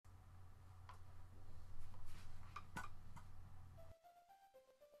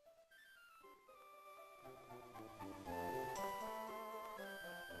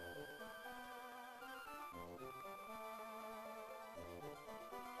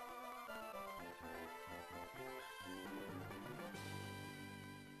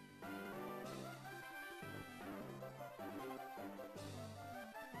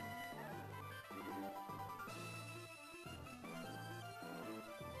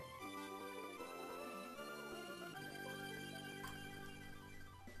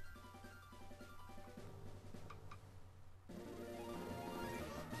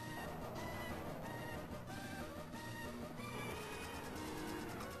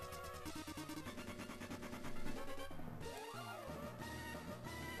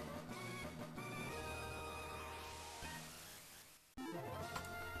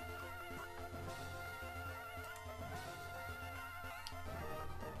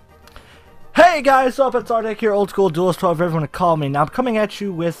Hey guys, what's up? It's R-DiK here, old school duelist, whoever everyone to call me. Now I'm coming at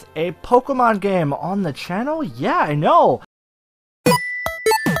you with a Pokemon game on the channel. Yeah, I know.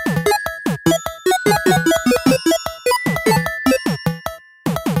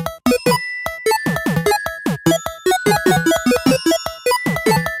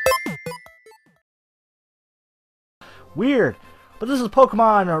 Weird, but this is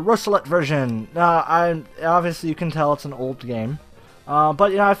Pokemon Resolute version. I'm obviously you can tell it's an old game.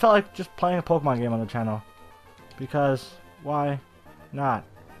 But, you know, I felt like just playing a Pokemon game on the channel. Because, why not?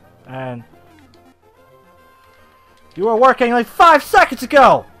 And you were working like 5 seconds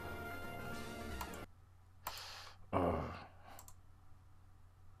ago!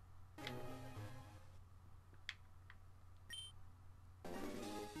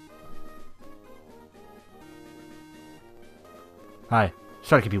 Hi,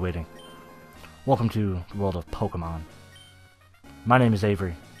 sorry to keep you waiting. Welcome to the world of Pokemon. My name is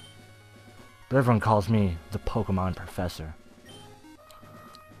Avery, but everyone calls me the Pokemon Professor.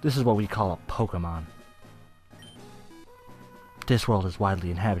 This is what we call a Pokemon. This world is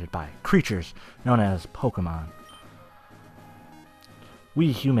widely inhabited by creatures known as Pokemon.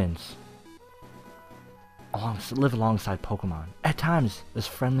 We humans live alongside Pokemon, at times as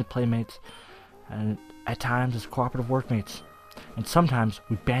friendly playmates, and at times as cooperative workmates, and sometimes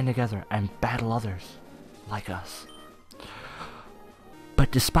we band together and battle others like us. But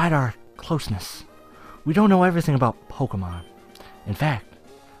despite our closeness, we don't know everything about Pokemon. In fact,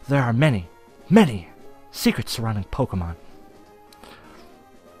 there are many, many secrets surrounding Pokemon.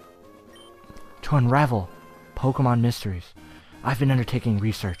 To unravel Pokemon mysteries, I've been undertaking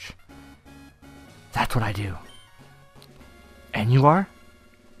research. That's what I do. And you are?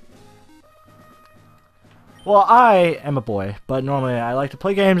 Well, I am a boy, but normally I like to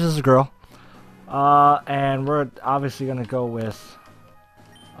play games as a girl. And we're obviously going to go with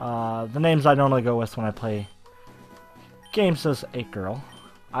the names I normally go with when I play games as a girl.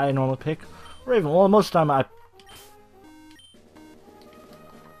 I normally pick Raven. Well, most of the time I...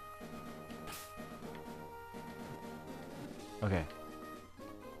 Okay.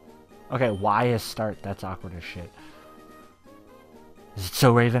 Okay, why is start? That's awkward as shit. Is it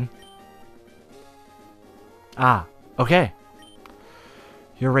so, Raven? Ah, okay.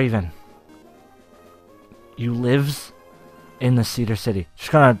 You're Raven. You lives in the Cedar City.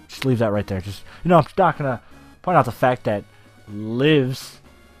 Just gonna leave that right there. Just, you know, I'm not gonna point out the fact that lives.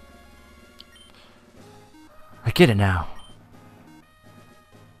 I get it now.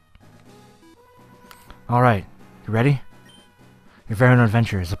 Alright, you ready? Your very own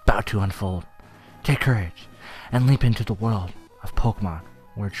adventure is about to unfold. Take courage and leap into the world of Pokemon,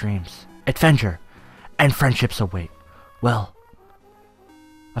 where dreams, adventure, and friendships await. Well,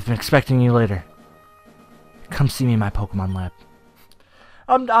 I've been expecting you later. Come see me in my Pokemon lab.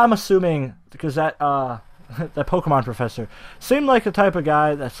 I'm assuming because that that Pokemon Professor seemed like the type of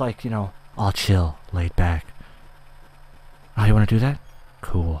guy that's like, you know, all chill, laid back. Oh, you want to do that?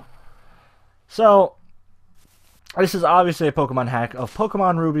 Cool. So this is obviously a Pokemon hack of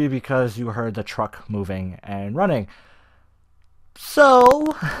Pokemon Ruby because you heard the truck moving and running.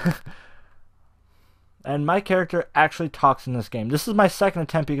 So and my character actually talks in this game. This is my second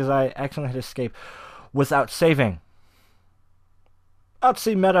attempt because I accidentally hit escape without saving.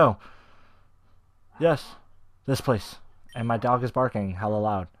 Outsea Meadow. Yes, this place. And my dog is barking hella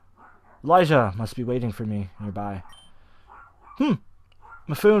loud. Elijah must be waiting for me nearby.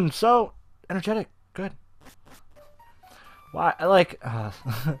 Mifune, so energetic. Good. Why? I like...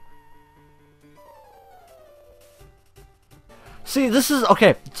 See, this is...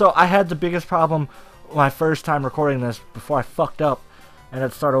 Okay, so I had the biggest problem my first time recording this before I fucked up. And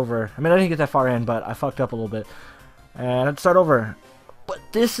I'd start over. I mean, I didn't get that far in, but I fucked up a little bit. And I'd start over. But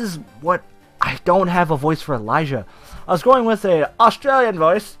this is what... I don't have a voice for Elijah. I was going with a Australian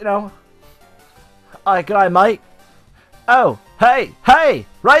voice, you know. Alright, g'day, mate. Oh, hey, hey,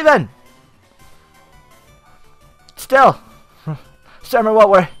 Raven! Still remember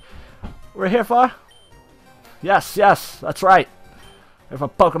what we're here for? Yes, yes, that's right. We're for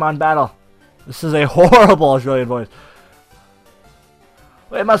Pokemon battle. This is a horrible Australian voice.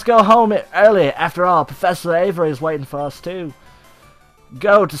 We must go home early. After all, Professor Avery is waiting for us too.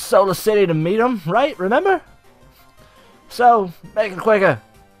 Go to Solar City to meet him, right? Remember? So, make it quicker.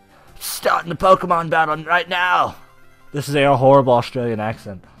 Starting the Pokemon battle right now. This is a horrible Australian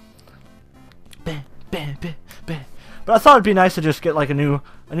accent. But I thought it'd be nice to just get like a new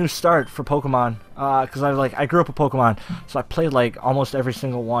start for Pokemon. Cause I grew up with Pokemon, so I played like almost every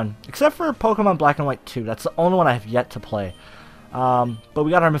single one, except for Pokemon Black and White 2. That's the only one I have yet to play. But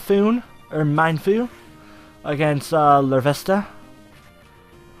we got our Minefu against Larvesta.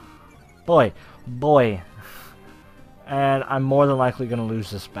 Boy. Boy. And I'm more than likely gonna lose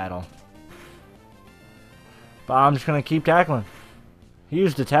this battle. But I'm just gonna keep tackling. He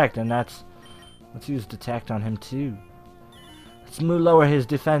used Detect, and let's use Detect on him too. Let's lower his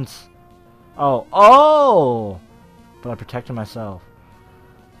defense. Oh. Oh! But I protected myself.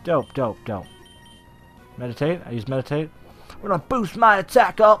 Dope, dope, dope. Meditate. I use Meditate. We're gonna boost my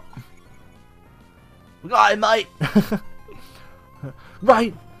attack up. We got it, mate.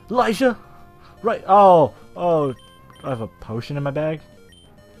 Right, Elijah. Right. Oh, oh. I have a potion in my bag.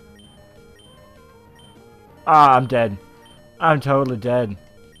 Ah, I'm dead. I'm totally dead.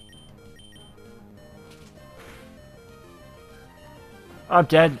 I'm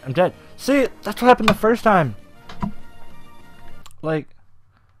dead. I'm dead. See, that's what happened the first time. Like.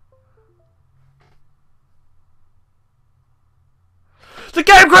 The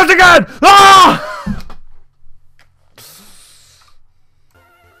game crashed again! Ah!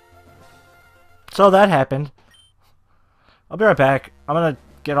 So that happened. I'll be right back. I'm gonna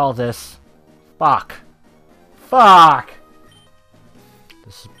get all this. Fuck. Fuck!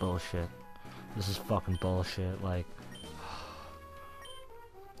 This is bullshit. This is fucking bullshit. Like.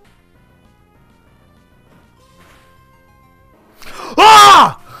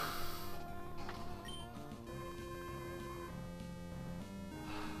 Ah!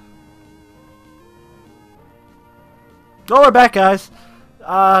 Oh, we're back, guys.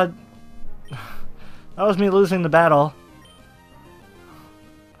 That was me losing the battle.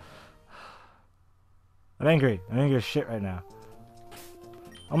 I'm angry. I'm angry as shit right now.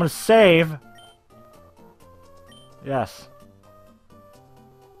 I'm gonna save. Yes.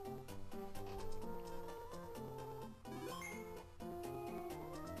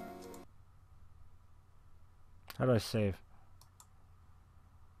 How do I save?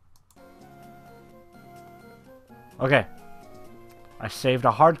 Okay. I saved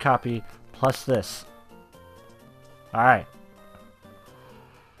a hard copy plus this. Alright.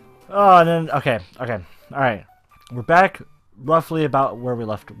 Oh, and then, okay, okay. Alright. We're back roughly about where we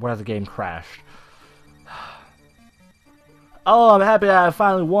left, where the game crashed. Oh, I'm happy that I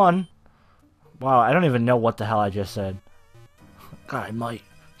finally won. Wow, I don't even know what the hell I just said. God, I might.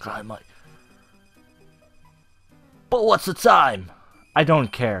 God, I might. But what's the time? I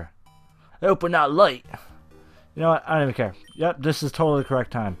don't care. I hope we're not late. You know what? I don't even care. Yep, this is totally the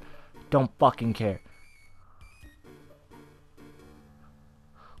correct time. Don't fucking care.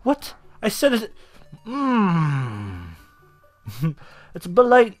 What? I said it. It's a bit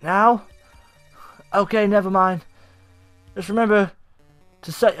late now. Okay, never mind. Just remember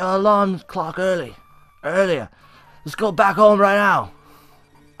to set your alarm clock earlier. Let's go back home right now.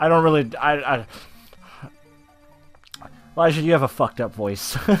 I don't really. Elijah, you have a fucked up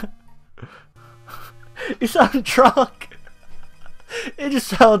voice. You sound drunk. It just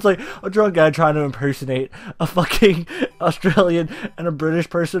sounds like a drunk guy trying to impersonate a fucking Australian and a British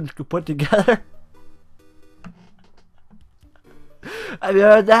person put together. Have you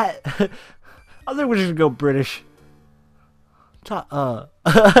heard that? I think we're just gonna go British. I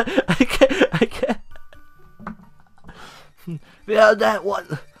can't. Have you heard that?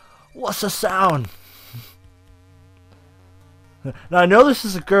 What's the sound? Now I know this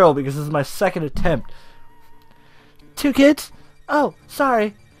is a girl because this is my second attempt. 2 kids? Oh,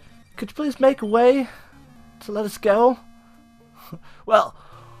 sorry. Could you please make a way to let us go? Well,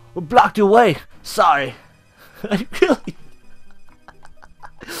 we blocked your way. Sorry. I really.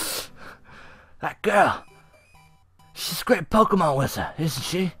 That girl. She's a great Pokemon with her, isn't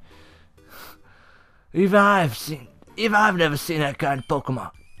she? Even I've never seen that kind of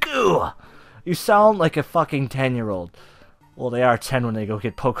Pokemon. Goo! You sound like a fucking 10-year-old. Well, they are 10 when they go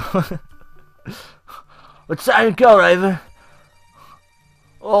get Pokemon. It's time to go, Raven.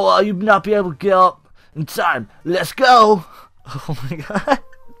 Oh, well, you'll not be able to get up in time. Let's go! Oh my god.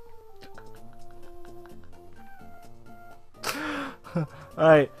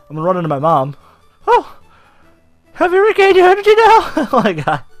 Alright, I'm gonna run into my mom. Oh! Have you regained your energy now? Oh my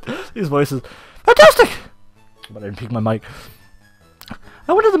god. These voices. Fantastic! But I didn't pick my mic.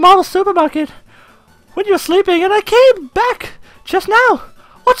 I went to the model supermarket when you were sleeping and I came back just now.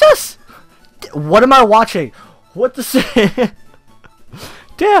 What's this? What am I watching? What the shit?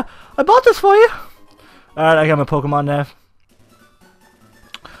 Dear, I bought this for you. Alright, I got my Pokemon now.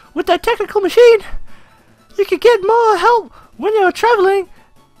 With that technical machine, you can get more help when you're traveling.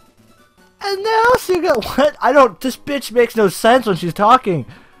 And then also you got what? I don't. This bitch makes no sense when she's talking.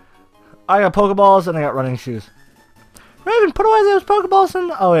 I got Pokeballs and I got running shoes. Raven, put away those Pokeballs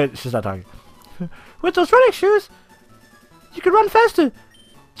and. Oh wait, she's not talking. With those running shoes, you can run faster.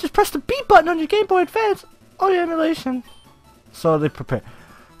 Just press the B button on your Game Boy Advance or your emulation. So they prepare.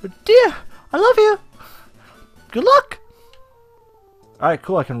 Dear, I love you. Good luck. Alright,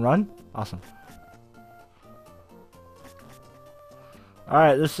 cool. I can run. Awesome.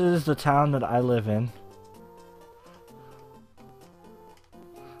 Alright, this is the town that I live in.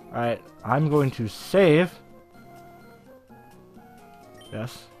 Alright, I'm going to save.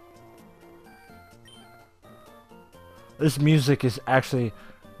 Yes. This music is actually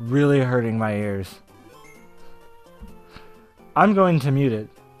really hurting my ears. I'm going to mute it.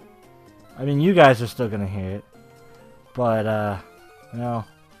 I mean, you guys are still gonna hear it. But, you know,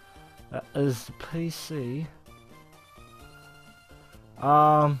 that is the PC.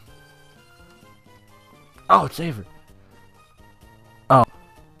 Oh, it's Avery. Oh.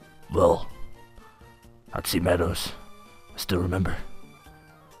 Well, Oxy Meadows. I still remember.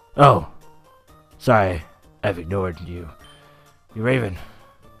 Oh. Sorry, I've ignored you. You Raven.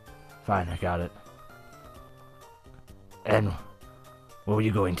 Fine, I got it. And where were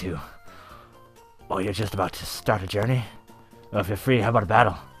you going to? Oh, you're just about to start a journey? Well, if you're free, how about a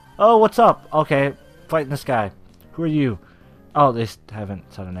battle? Oh, what's up? Okay, fighting this guy. Who are you? Oh, they haven't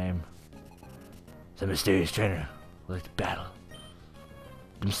said a name. It's a mysterious trainer. We'd like to battle.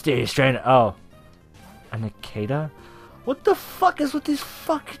 The mysterious trainer. Oh. A Nikita? What the fuck is with these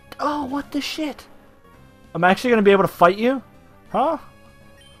fuck? Oh, what the shit? I'm actually gonna be able to fight you? Huh?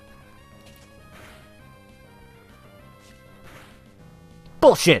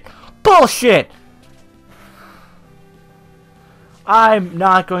 Bullshit! Bullshit! I'm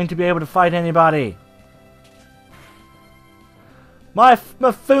not going to be able to fight anybody. My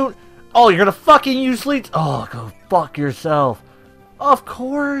phone. Oh, you're gonna fucking use leads. Oh, go fuck yourself. Of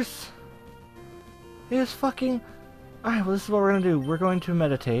course. It is fucking. Alright, well, this is what we're gonna do. We're going to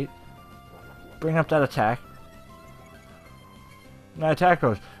meditate. Bring up that attack. My attack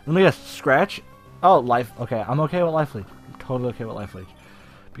goes. Let me just scratch. Oh, life. Okay, I'm okay with life leech. I'm totally okay with life leech.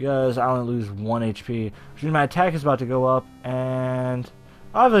 Because I only lose 1 HP. Which means my attack is about to go up. And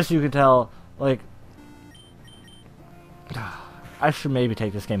obviously you can tell, like, I should maybe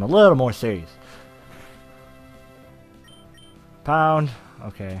take this game a little more serious. Pound.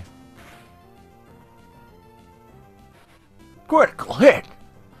 Okay. Critical hit!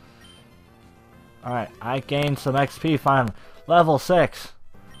 Alright, I gained some XP finally. Level 6.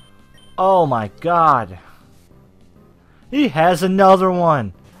 Oh my god. He has another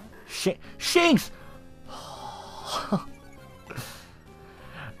one. Shinx!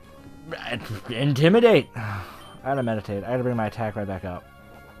 Intimidate. I gotta meditate. I gotta bring my attack right back up.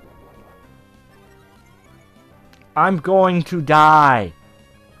 I'm going to die.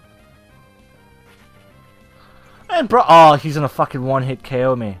 And bro, oh, he's gonna fucking one-hit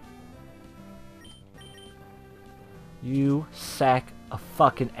KO me. You sack of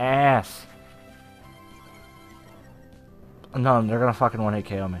fucking ass. No, they're gonna fucking one-hit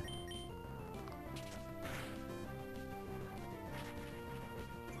KO me.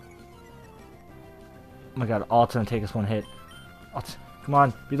 Oh my god, Alt's gonna take us one hit. Alt, come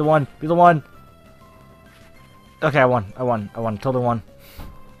on, be the one, be the one. Okay, I won, totally won.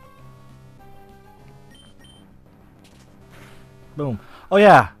 Boom. Oh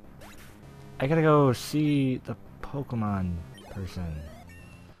yeah, I gotta go see the Pokemon person.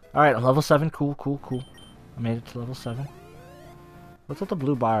 Alright, I'm level 7, cool. I made it to level 7. What's with the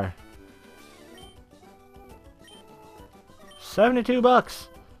blue bar? 72 bucks!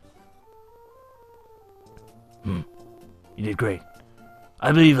 You did great.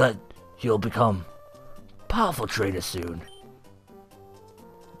 I believe that you'll become a powerful trainer soon.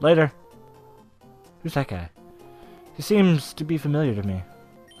 Later. Who's that guy? He seems to be familiar to me.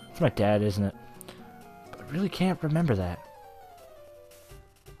 It's my dad, isn't it? But I really can't remember that.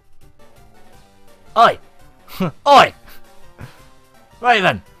 Oi! Oi!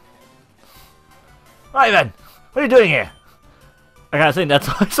 Raven! Raven! What are you doing here? I gotta think that's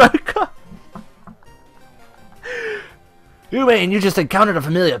why I started crying. You mean you just encountered a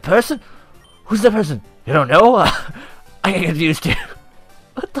familiar person? Who's that person? You don't know? I get confused too.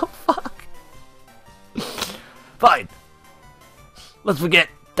 What the fuck? Fine. Let's forget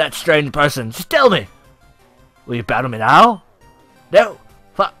that strange person. Just tell me. Will you battle me now? No?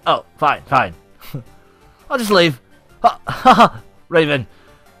 Oh, fine. I'll just leave. Raven,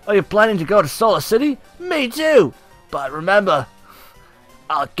 are you planning to go to Solar City? Me too. But remember,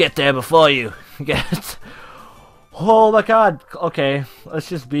 I'll get there before you. Get. Oh my god. Okay, let's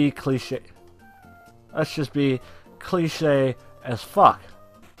just be cliche. Let's just be cliche as fuck.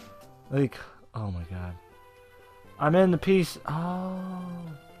 Like, oh my god. I'm in the PC. Oh.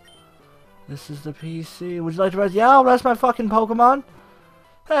 This is the PC. Would you like to rest? Yeah, I'll rest my fucking Pokemon.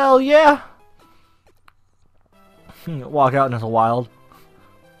 Hell yeah. Walk out into the wild.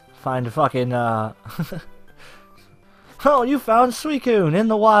 find a fucking, Oh, you found Suicune in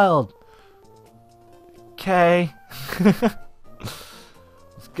the wild! Okay.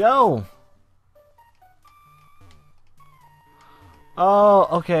 Let's go! Oh,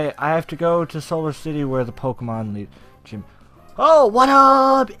 okay, I have to go to Solar City where the Pokemon lead. Gym. Oh, what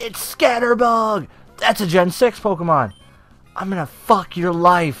up? It's Scatterbug! That's a Gen 6 Pokemon! I'm gonna fuck your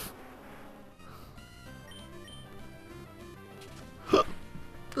life!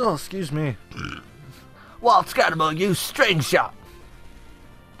 Oh, excuse me. Well, Scatterbug, you string shot!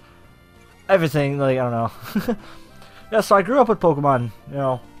 Everything, like, I don't know. Yeah, so I grew up with Pokemon, you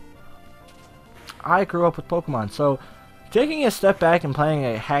know. I grew up with Pokemon, so taking a step back and playing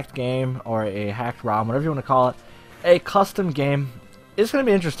a hacked game, or a hacked ROM, whatever you want to call it, a custom game, is going to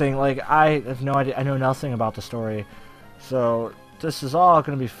be interesting. Like, I have no idea, I know nothing about the story, so this is all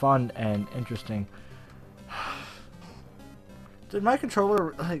going to be fun and interesting. Did my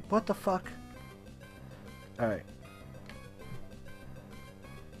controller, like, what the fuck? Alright.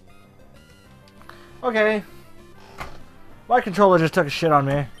 Okay. My controller just took a shit on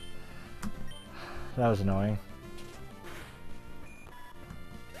me. That was annoying.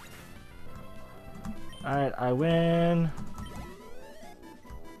 Alright, I win.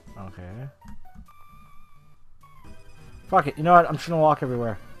 Okay. Fuck it, you know what? I'm just gonna walk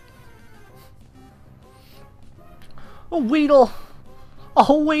everywhere. A Weedle!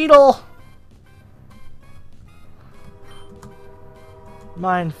 A Weedle!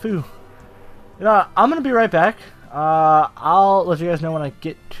 Mine, foo. You know, I'm gonna be right back. I'll let you guys know when I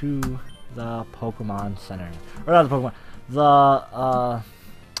get to the Pokemon Center. Or not the Pokemon. The,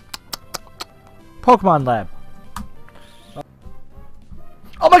 Pokemon Lab.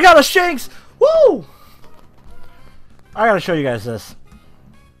 Oh my god, a Shanks! Woo! I gotta show you guys this.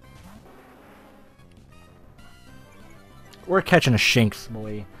 We're catching a Shanks,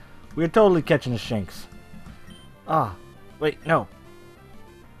 boy. We're totally catching a Shanks. Ah, wait, no.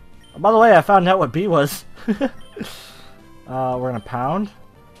 Oh, by the way, I found out what B was. We're gonna pound.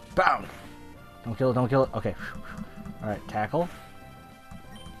 Pound! Don't kill it, don't kill it. Okay. Alright, tackle.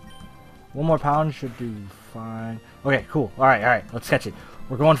 One more pound should do fine. Okay, cool. Alright, alright. Let's catch it.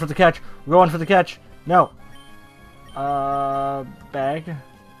 We're going for the catch. We're going for the catch. No. Bag.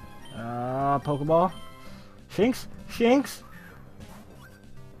 Pokeball. Shinx? Shinx?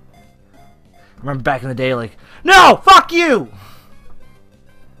 Remember back in the day, like, no! Fuck you!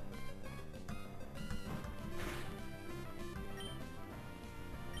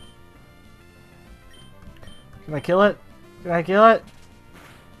 Can I kill it? Can I kill it?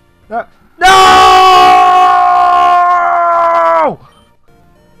 No! No!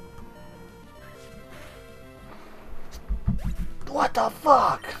 What the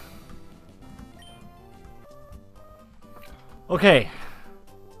fuck? Okay.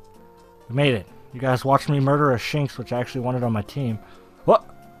 We made it. You guys watched me murder a Shinx, which I actually wanted on my team. What?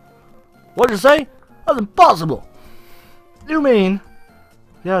 What'd you say? That's impossible! You mean?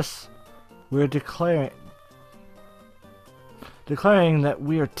 Yes. We're declaring that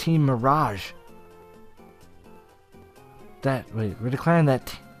we are Team Mirage. We're declaring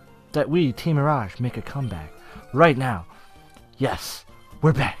that we, Team Mirage, make a comeback. Right now. Yes,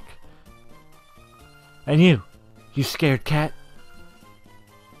 we're back. And you scared cat?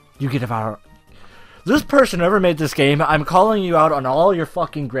 You get about this person who ever made this game, I'm calling you out on all your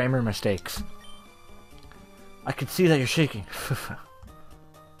fucking grammar mistakes. I can see that you're shaking.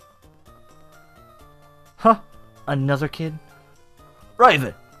 Huh? Another kid?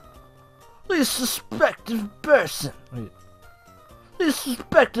 Raven! These suspected persons. These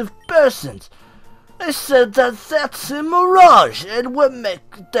suspected persons. They said that that's a mirage, and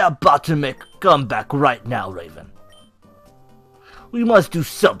they're about to make a comeback right now, Raven. We must do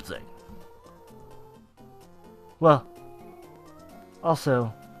something. Well,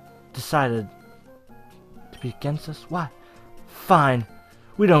 also decided to be against us? Why? Fine.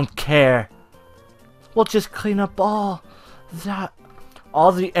 We don't care. We'll just clean up all the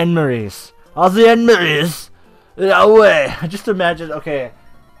enmeries. All the enmeries in our way. Just imagine, okay,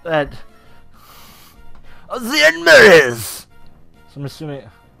 that the enmeries. So I'm assuming,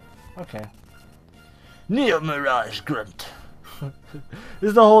 okay. Neo Mirage Grunt.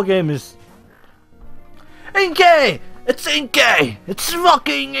 This the whole game is Inkay! It's Inkay! It's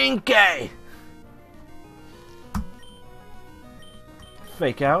fucking Inkay!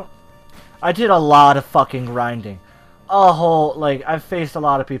 Fake out. I did a lot of fucking grinding. A whole, like, I've faced a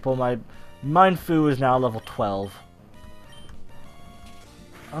lot of people. My Mindfu is now level 12.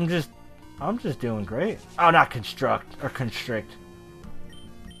 I'm just doing great. Oh, not construct, or constrict.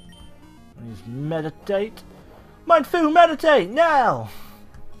 Please meditate. Mindfu, meditate, now!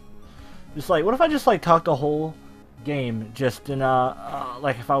 Just like, what if I just like talk the whole game just in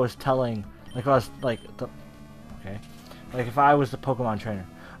like if I was telling, like if I was like the, okay, like if I was the Pokemon trainer.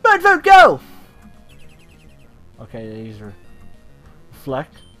 MiS-HuRD, go! Okay, these are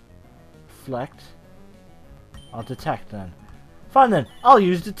reflect, reflect. I'll detect then. Fine then, I'll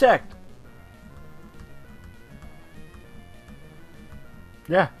use detect.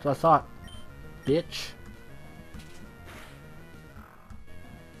 Yeah, that's what I thought. Bitch.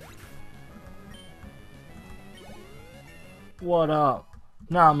 What up?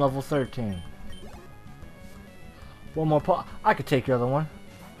 Now I'm level 13. One more I could take your other one.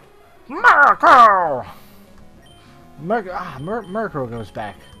 Miracle! Miracle goes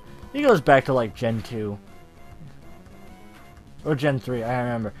back. He goes back to like Gen 2. Or Gen 3, I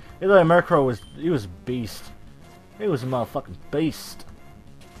remember. Either way, Miracle was, he was a beast. He was a motherfucking beast.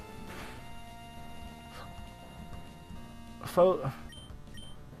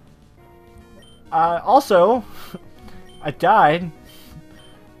 Also, I died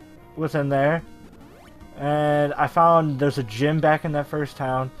within there, and I found there's a gym back in that first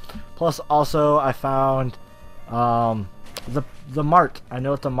town. Plus, also I found the mart. I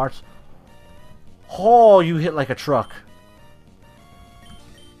know what the mart's. Oh, you hit like a truck.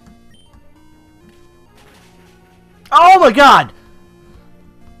 Oh my god!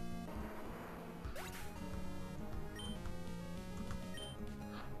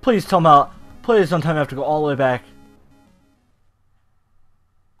 Please tell me, please don't tell me I have to go all the way back.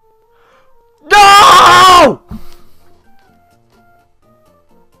 No!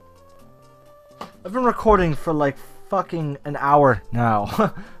 I've been recording for like fucking an hour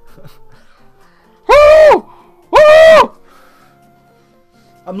now. Woo! Woo!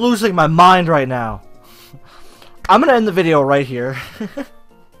 I'm losing my mind right now. I'm gonna end the video right here.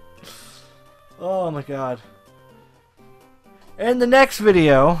 Oh my god. In the next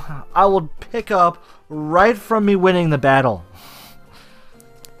video, I will pick up right from me winning the battle.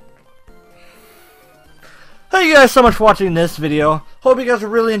 Thank you guys so much for watching this video. Hope you guys are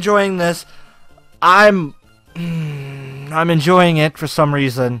really enjoying this. I'm enjoying it for some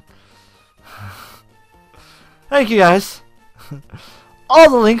reason. Thank you guys. All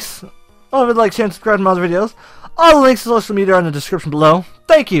the links, if you'd like to subscribe to my other videos, all the links to social media are in the description below.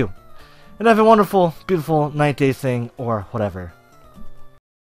 Thank you. And have a wonderful, beautiful night, day thing, or whatever.